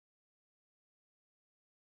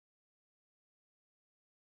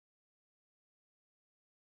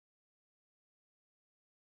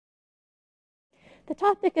The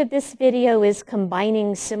topic of this video is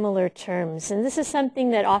combining similar terms, and this is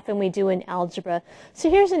something that often we do in algebra. So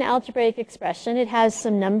here's an algebraic expression. It has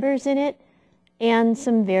some numbers in it and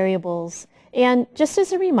some variables. And just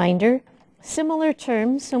as a reminder, similar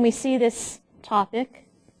terms, when we see this topic,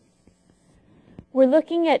 we're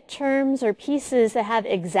looking at terms or pieces that have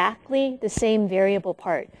exactly the same variable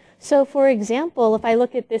part. So for example, if I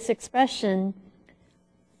look at this expression,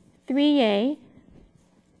 3a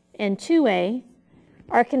and 2a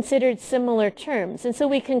are considered similar terms, and so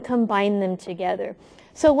we can combine them together.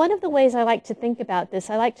 So one of the ways I like to think about this,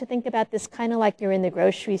 I like to think about this kind of like you're in the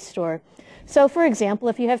grocery store. So for example,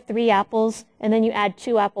 if you have 3 apples and then you add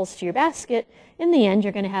 2 apples to your basket, in the end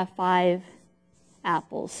you're going to have 5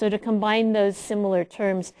 apples. So to combine those similar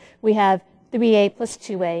terms, we have 3a plus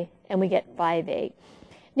 2a and we get 5a.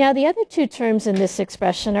 Now the other 2 terms in this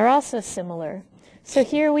expression are also similar. So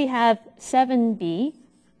here we have 7b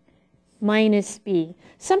minus b.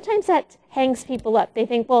 Sometimes that hangs people up. They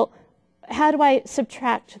think, well, how do I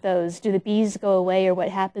subtract those? Do the b's go away, or what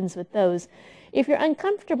happens with those? If you're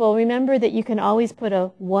uncomfortable, remember that you can always put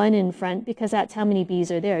a 1 in front because that's how many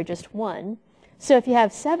b's are there, just 1. So if you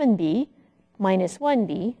have 7b minus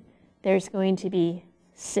 1b, there's going to be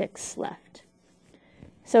 6 left.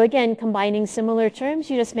 So again, combining similar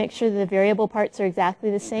terms, you just make sure that the variable parts are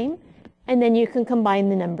exactly the same, and then you can combine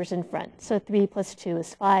the numbers in front. So 3 plus 2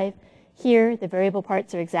 is 5. Here, the variable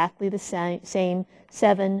parts are exactly the same.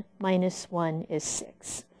 7 minus 1 is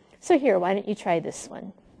 6. So here, why don't you try this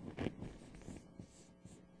one?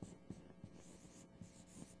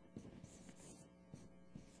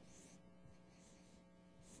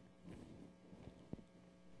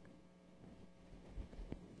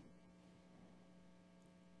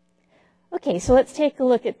 Okay, so let's take a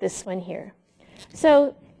look at this one here.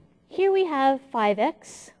 So here we have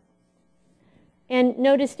 5x. And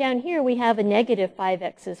notice down here we have a negative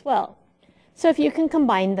 5x as well. So if you can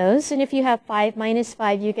combine those, and if you have 5 minus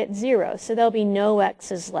 5, you get 0. So there'll be no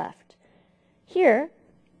x's left. Here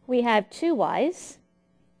we have 2y's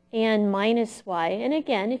and minus y. And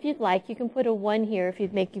again, if you'd like, you can put a 1 here if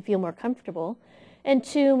it'd make you feel more comfortable. And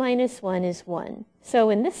 2 minus 1 is 1. So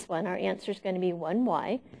in this one, our answer is going to be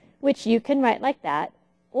 1y, which you can write like that.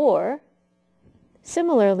 Or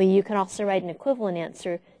similarly, you can also write an equivalent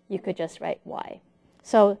answer. You could just write y.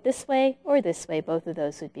 So this way or this way, both of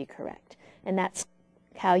those would be correct. And that's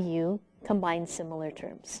how you combine similar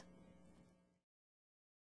terms.